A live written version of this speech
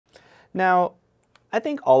Now, I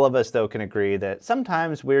think all of us, though, can agree that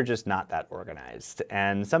sometimes we're just not that organized.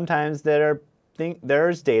 And sometimes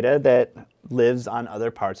there's data that lives on other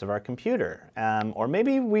parts of our computer. Or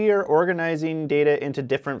maybe we are organizing data into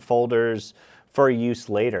different folders for use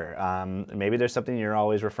later. Maybe there's something you're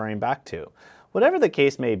always referring back to. Whatever the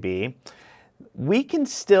case may be, we can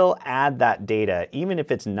still add that data even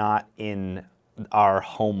if it's not in our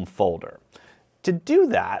home folder. To do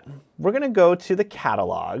that, we're going to go to the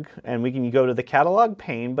catalog, and we can go to the catalog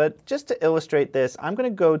pane, but just to illustrate this, I'm going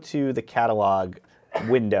to go to the catalog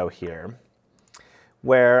window here,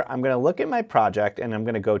 where I'm going to look at my project and I'm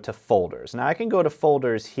going to go to folders. Now I can go to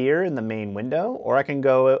folders here in the main window, or I can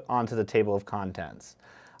go onto the table of contents.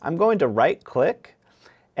 I'm going to right click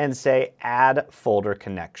and say add folder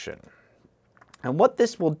connection. And what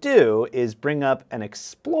this will do is bring up an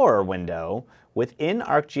Explorer window within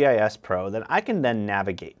ArcGIS Pro that I can then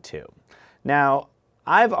navigate to. Now,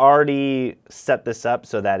 I've already set this up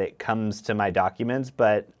so that it comes to my documents,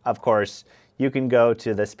 but of course, you can go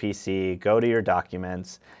to this PC, go to your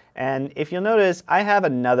documents, and if you'll notice, I have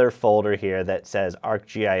another folder here that says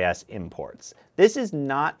ArcGIS Imports. This is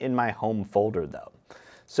not in my home folder though.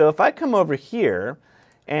 So if I come over here,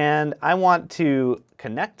 and I want to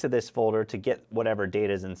connect to this folder to get whatever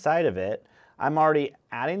data is inside of it, I'm already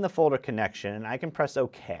adding the folder connection, and I can press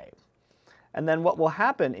OK. And then what will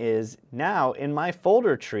happen is now in my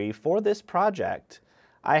folder tree for this project,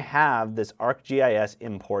 I have this ArcGIS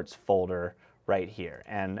Imports folder right here.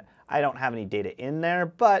 And I don't have any data in there,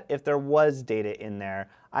 but if there was data in there,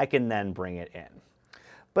 I can then bring it in.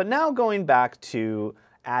 But now going back to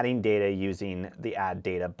adding data using the Add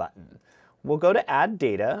Data button. We'll go to Add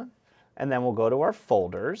Data, and then we'll go to our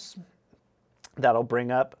folders. That'll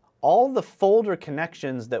bring up all the folder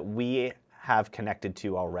connections that we have connected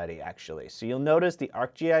to already, actually. So you'll notice the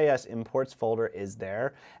ArcGIS Imports folder is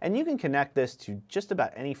there, and you can connect this to just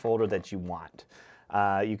about any folder that you want.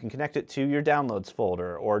 You can connect it to your Downloads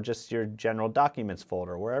folder, or just your General Documents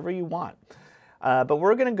folder, wherever you want. But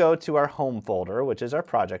we're going to go to our Home folder, which is our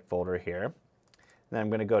project folder here. Then I'm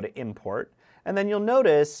going to go to Import. And then you'll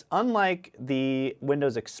notice, unlike the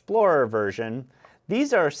Windows Explorer version,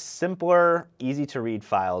 these are simpler, easy-to-read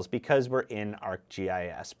files because we're in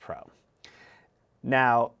ArcGIS Pro.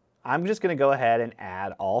 Now, I'm just going to go ahead and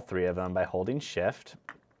add all three of them by holding Shift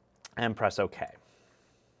and press OK.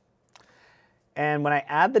 And when I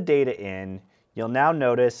add the data in, you'll now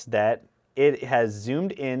notice that it has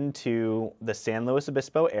zoomed into the San Luis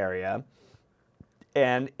Obispo area.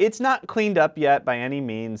 And it's not cleaned up yet by any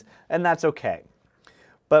means, and that's okay.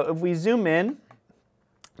 But if we zoom in,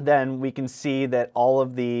 then we can see that all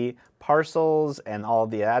of the parcels and all of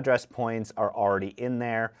the address points are already in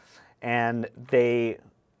there, and they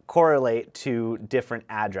correlate to different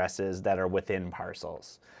addresses that are within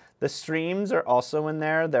parcels. The streams are also in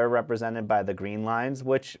there. They're represented by the green lines,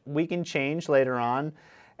 which we can change later on.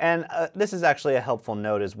 And this is actually a helpful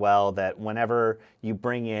note as well, that whenever you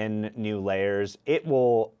bring in new layers, it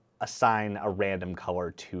will assign a random color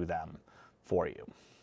to them for you.